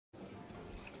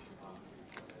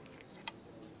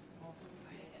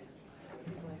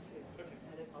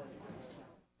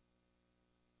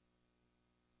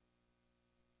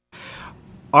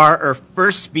Our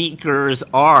first speakers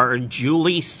are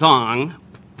Julie Song,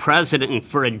 President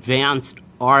for Advanced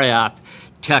RF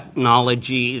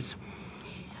Technologies,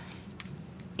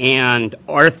 and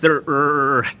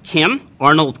Arnold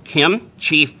Kim,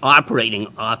 Chief Operating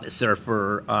Officer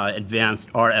for Advanced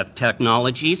RF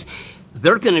Technologies.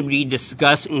 They're going to be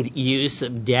discussing the use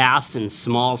of DAS and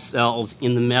small cells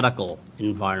in the medical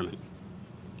environment.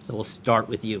 So we'll start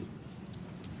with you.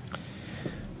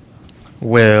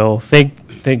 Well,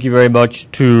 thank you very much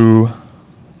to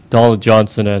Donald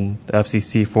Johnson and the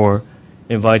FCC for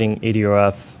inviting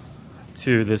ADRF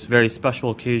to this very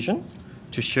special occasion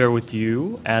to share with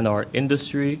you and our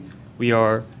industry. We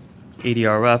are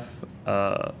ADRF,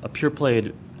 a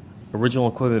pure-play original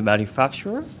equipment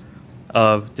manufacturer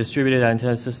of distributed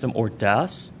antenna system, or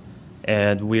DAS,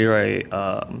 and we are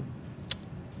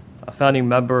a founding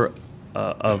member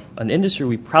of an industry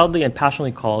we proudly and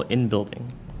passionately call in-building.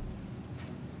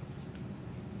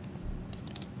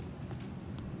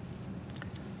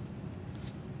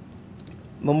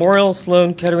 Memorial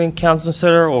Sloan Kettering Cancer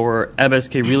Center, or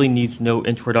MSK, really needs no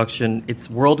introduction. It's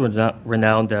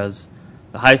world-renowned as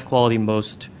the highest quality,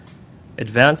 most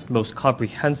advanced, most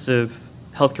comprehensive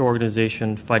healthcare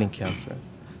organization fighting cancer.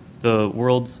 The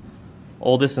world's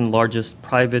oldest and largest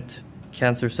private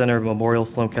cancer center, Memorial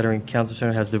Sloan Kettering Cancer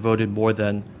Center, has devoted more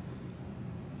than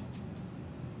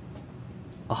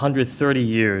 130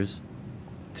 years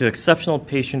to exceptional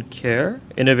patient care,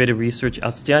 innovative research,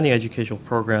 outstanding educational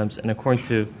programs, and according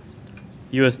to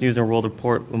U.S. News & World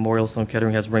Report, Memorial Sloan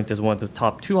Kettering has ranked as one of the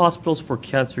top 2 hospitals for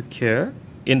cancer care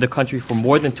in the country for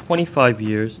more than 25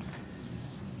 years.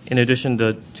 In addition,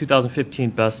 the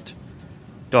 2015 Best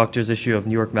Doctors issue of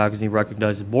New York Magazine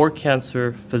recognizes more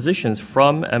cancer physicians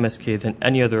from MSK than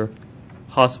any other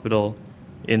hospital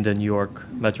in the New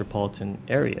York metropolitan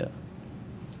area.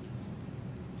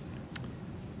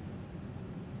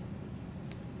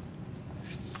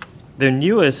 Their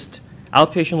newest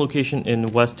outpatient location in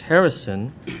West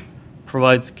Harrison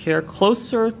provides care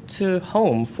closer to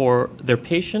home for their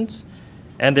patients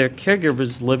and their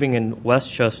caregivers living in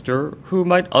Westchester who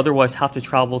might otherwise have to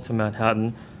travel to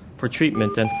Manhattan for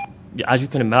treatment. And as you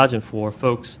can imagine, for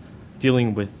folks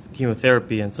dealing with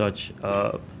chemotherapy and such,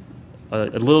 a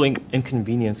little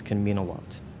inconvenience can mean a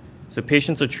lot. So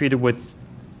patients are treated with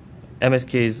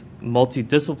MSK's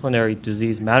multidisciplinary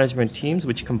disease management teams,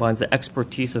 which combines the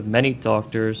expertise of many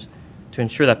doctors to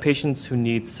ensure that patients who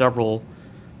need several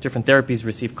different therapies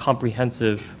receive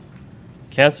comprehensive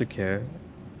cancer care.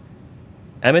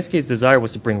 MSK's desire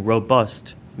was to bring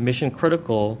robust,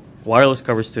 mission-critical wireless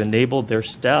coverage to enable their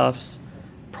staff's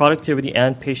productivity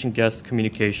and patient-guest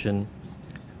communication,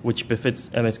 which befits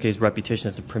MSK's reputation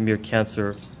as a premier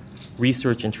cancer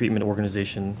research and treatment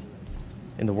organization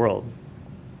in the world.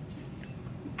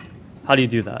 How do you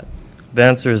do that? The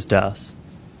answer is DAS.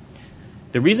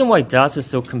 The reason why DAS is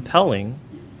so compelling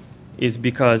is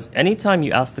because anytime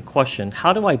you ask the question,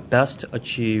 how do I best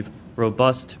achieve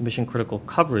robust mission-critical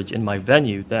coverage in my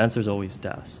venue, the answer is always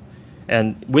DAS.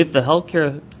 And with the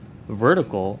healthcare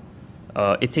vertical,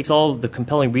 it takes all the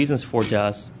compelling reasons for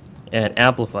DAS and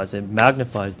amplifies and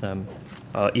magnifies them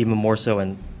even more so.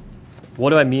 And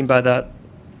what do I mean by that?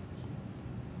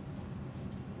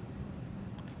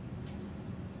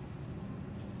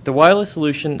 The wireless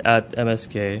solution at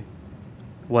MSK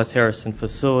West Harrison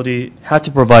facility had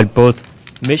to provide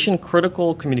both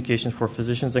mission-critical communications for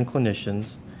physicians and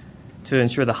clinicians to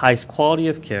ensure the highest quality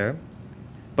of care,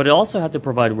 but it also had to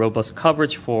provide robust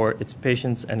coverage for its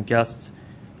patients and guests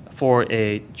for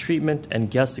a treatment and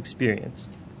guest experience.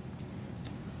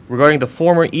 Regarding the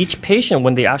former, each patient,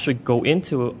 when they actually go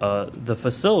into the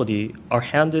facility, are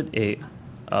handed a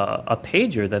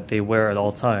pager that they wear at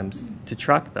all times to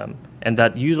track them, and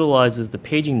that utilizes the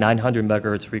paging 900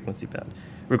 megahertz frequency band.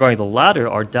 Regarding the latter,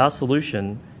 our DAS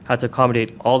solution had to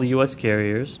accommodate all the U.S.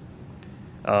 carriers,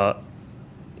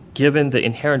 given the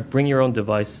inherent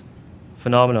bring-your-own-device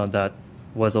phenomenon that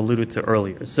was alluded to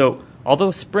earlier. So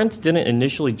although Sprint didn't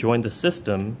initially join the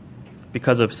system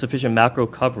because of sufficient macro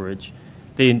coverage,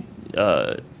 they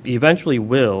eventually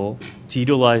will to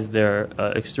utilize their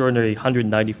extraordinary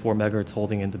 194 megahertz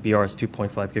holding in the BRS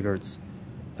 2.5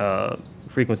 gigahertz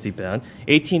frequency band.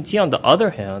 AT&T, on the other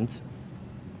hand,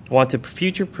 want to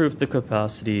future-proof the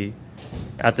capacity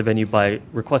at the venue by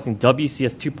requesting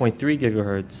WCS 2.3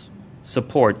 gigahertz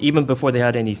support even before they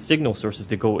had any signal sources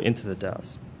to go into the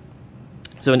DAS.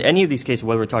 So in any of these cases,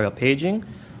 whether we're talking about paging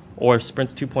or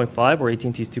Sprint's 2.5 or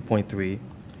AT&T's 2.3,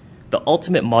 the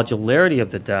ultimate modularity of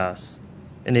the DAS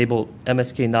enabled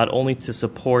MSK not only to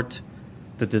support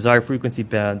the desired frequency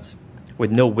bands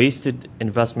with no wasted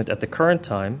investment at the current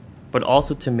time, but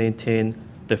also to maintain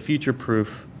the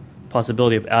future-proof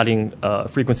possibility of adding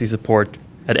frequency support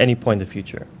at any point in the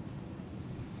future.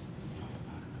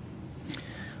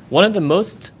 One of the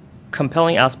most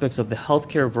compelling aspects of the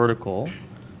healthcare vertical,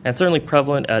 and certainly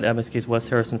prevalent at MSK's West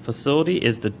Harrison facility,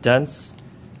 is the dense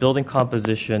building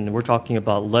composition. We're talking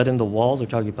about lead in the walls, we're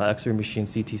talking about X-ray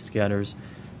machines, CT scanners,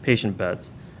 patient beds,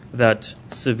 that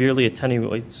severely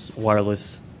attenuates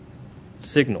wireless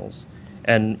signals.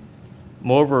 And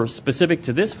moreover, specific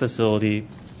to this facility,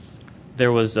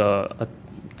 there was a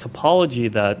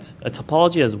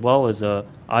topology as well as a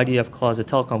IDF closet,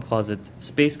 telecom closet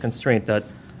space constraint that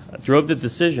drove the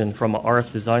decision from an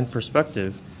RF design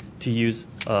perspective to use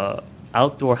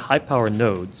outdoor high-power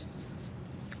nodes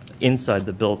inside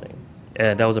the building.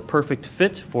 And that was a perfect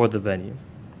fit for the venue.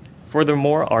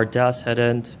 Furthermore, our DAS head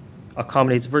end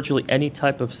accommodates virtually any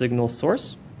type of signal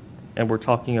source, and we're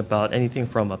talking about anything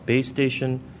from a base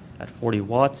station at 40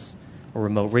 watts, a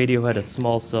remote radio head, a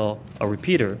small cell, a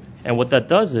repeater. And what that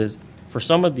does is, for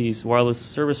some of these wireless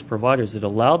service providers, it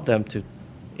allowed them to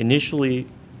initially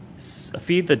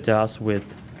feed the DAS with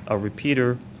a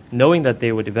repeater, knowing that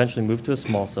they would eventually move to a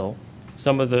small cell.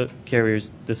 Some of the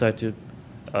carriers decide to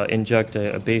inject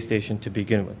a base station to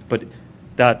begin with. But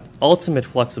that ultimate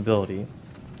flexibility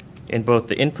in both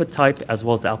the input type as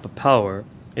well as the output power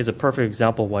is a perfect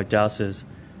example of why DAS is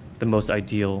the most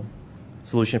ideal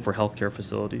solution for healthcare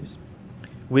facilities.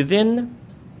 Within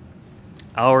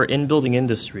our in-building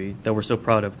industry that we're so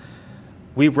proud of,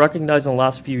 we've recognized in the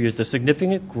last few years the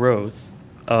significant growth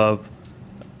of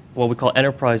what we call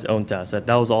enterprise-owned DAS. That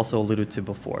was also alluded to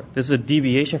before. This is a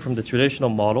deviation from the traditional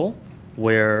model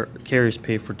where carriers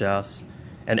pay for DAS,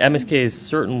 and MSK is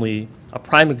certainly a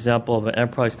prime example of an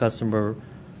enterprise customer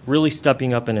really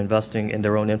stepping up and investing in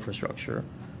their own infrastructure.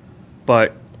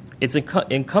 But it's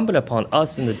incumbent upon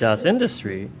us in the DAS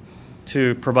industry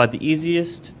to provide the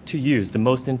easiest to use, the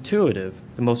most intuitive,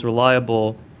 the most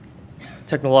reliable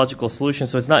technological solution,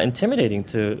 so it's not intimidating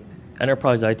to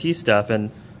enterprise IT staff.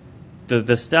 And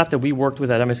the staff that we worked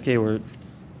with at MSK were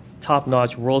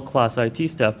top-notch, world-class IT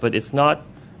staff, but it's not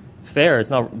fair,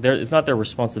 it's not their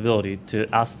responsibility to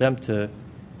ask them to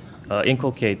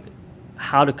inculcate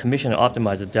how to commission and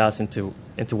optimize a DAS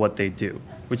into what they do,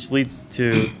 which leads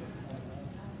to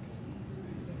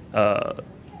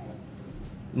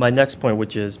my next point,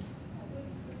 which is,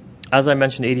 as I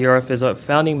mentioned, ADRF is a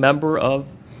founding member of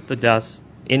the DAS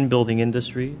in-building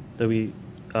industry that we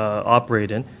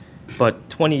operate in. But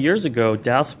 20 years ago,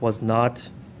 DAS was not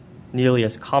nearly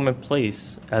as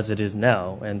commonplace as it is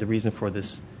now, and the reason for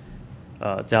this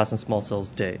DAS and Small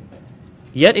Cells Day.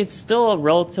 Yet it's still a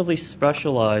relatively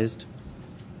specialized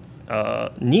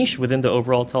niche within the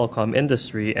overall telecom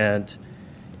industry, and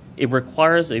it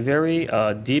requires a very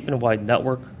deep and wide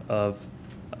network of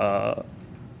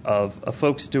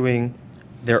folks doing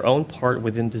their own part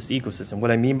within this ecosystem.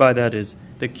 What I mean by that is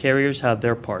the carriers have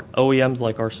their part. OEMs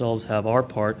like ourselves have our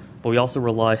part, but we also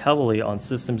rely heavily on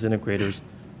systems integrators,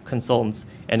 consultants,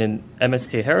 and in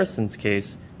MSK Harrison's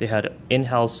case, they had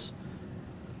in-house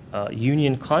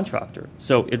union contractor.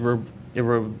 So it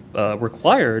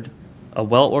required a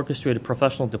well-orchestrated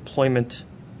professional deployment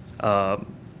that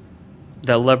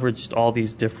leveraged all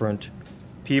these different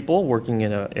people working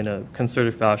in a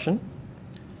concerted fashion.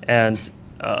 And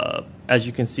as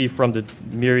you can see from the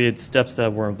myriad steps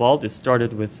that were involved, it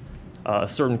started with a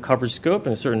certain coverage scope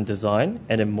and a certain design,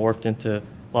 and it morphed into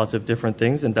lots of different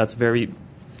things, and that's very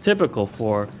typical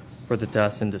for the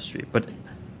DAS industry. But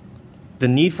the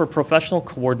need for professional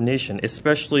coordination,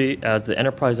 especially as the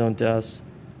enterprise-owned DAS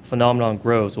phenomenon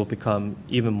grows, will become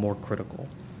even more critical.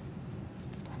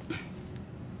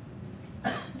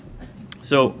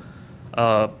 So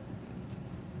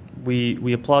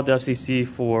we applaud the FCC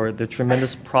for the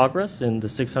tremendous progress in the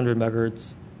 600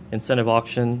 megahertz incentive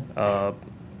auction,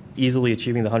 easily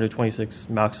achieving the 126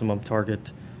 maximum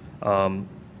target. And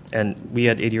we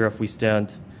at ADRF, we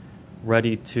stand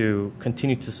ready to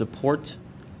continue to support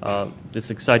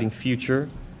this exciting future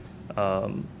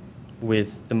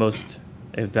with the most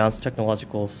advanced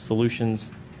technological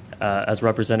solutions as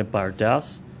represented by our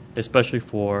DAS, especially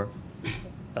for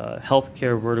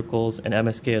healthcare verticals, and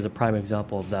MSK is a prime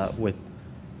example of that, with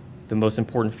the most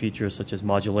important features such as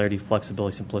modularity,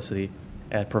 flexibility, simplicity,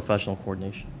 and professional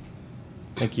coordination.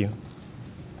 Thank you.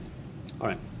 All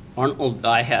right. Arnold,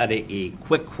 I had a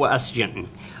quick question.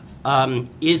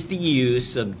 Is the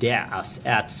use of DAS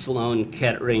at Sloan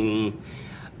Kettering,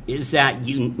 is that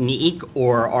unique,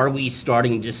 or are we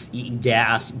starting to see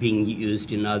DAS being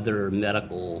used in other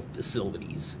medical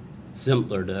facilities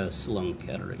similar to Sloan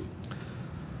Kettering?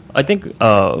 I think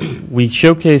we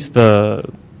showcased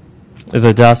the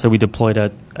the DAS that we deployed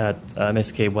at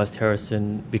MSK West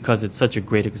Harrison because it's such a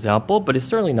great example, but it's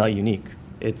certainly not unique.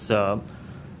 It's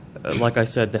like I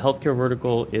said, the healthcare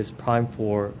vertical is prime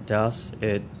for DAS.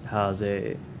 It has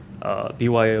a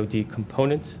BYOD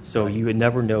component, so you would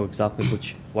never know exactly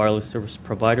which wireless service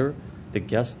provider the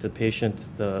guest, the patient,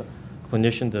 the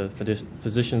clinician, the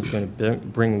physician is going to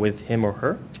bring with him or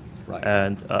her. Right.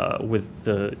 And with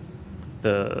the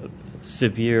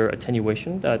severe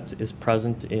attenuation that is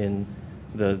present in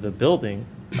the building,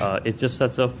 it just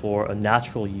sets up for a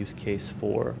natural use case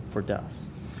for DAS.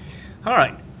 All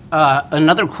right.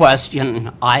 Another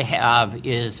question I have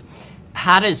is,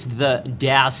 how does the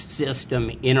DAS system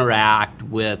interact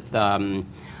with,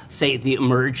 say, the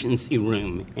emergency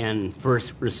room and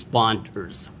first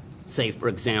responders? Say, for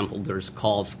example, there's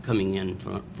calls coming in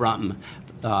from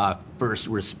first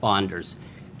responders.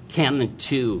 Can the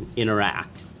two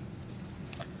interact?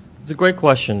 It's a great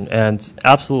question, and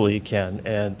absolutely you can.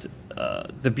 And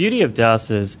the beauty of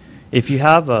DAS is if you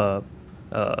have a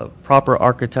proper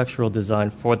architectural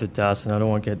design for the DAS, and I don't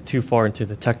want to get too far into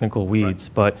the technical weeds,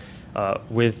 but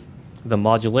with the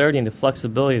modularity and the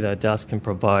flexibility that DAS can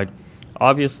provide,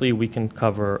 obviously we can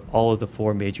cover all of the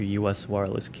 4 major U.S.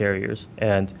 wireless carriers,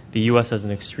 and the U.S. has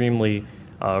an extremely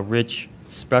rich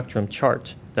spectrum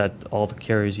chart that all the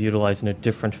carriers utilize in a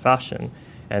different fashion.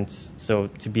 And so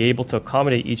to be able to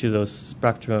accommodate each of those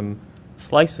spectrum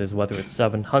slices, whether it's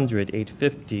 700,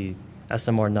 850,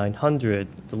 SMR 900,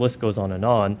 the list goes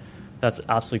on, that's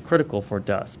absolutely critical for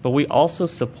DAS. But we also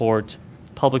support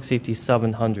Public Safety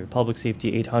 700, Public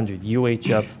Safety 800,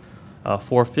 UHF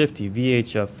 450,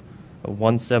 VHF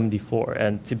 174.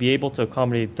 And to be able to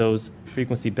accommodate those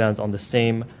frequency bands on the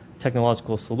same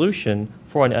technological solution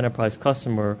for an enterprise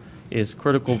customer is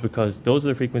critical, because those are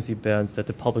the frequency bands that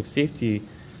the public safety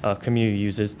community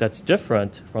uses. That's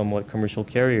different from what commercial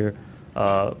carrier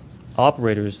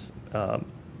operators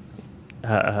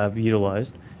have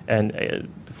utilized. And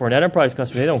for an enterprise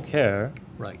customer, they don't care.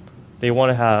 Right. They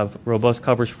want to have robust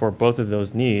coverage for both of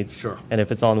those needs. Sure. And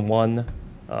if it's on one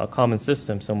common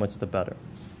system, so much the better.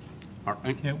 All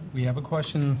right. Okay, we have a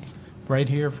question right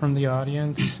here from the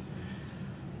audience.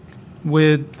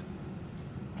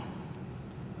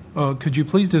 Could you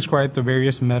please describe the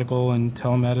various medical and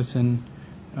telemedicine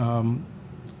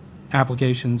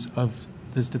applications of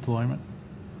this deployment?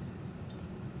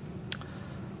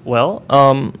 Well,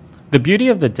 the beauty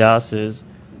of the DAS is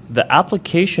the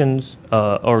applications,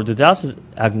 or the DAS is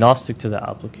agnostic to the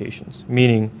applications,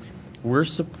 meaning we're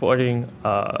supporting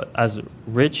as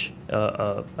rich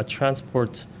a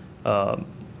transport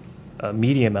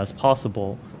medium as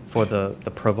possible for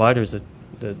the providers,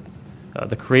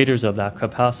 the creators of that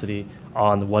capacity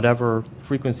on whatever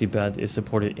frequency band is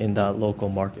supported in that local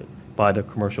market by the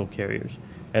commercial carriers.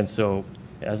 And so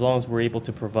as long as we're able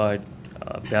to provide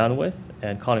bandwidth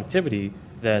and connectivity,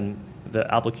 then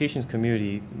the applications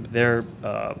community, they're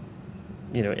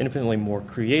infinitely more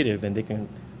creative, and they can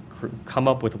come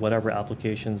up with whatever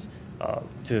applications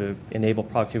to enable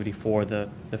productivity for the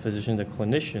physicians, the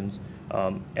clinicians,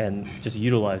 and just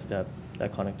utilize that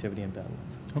connectivity and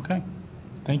bandwidth. Okay,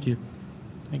 thank you.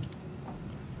 Thank you.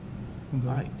 We'll go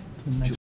All right. to the next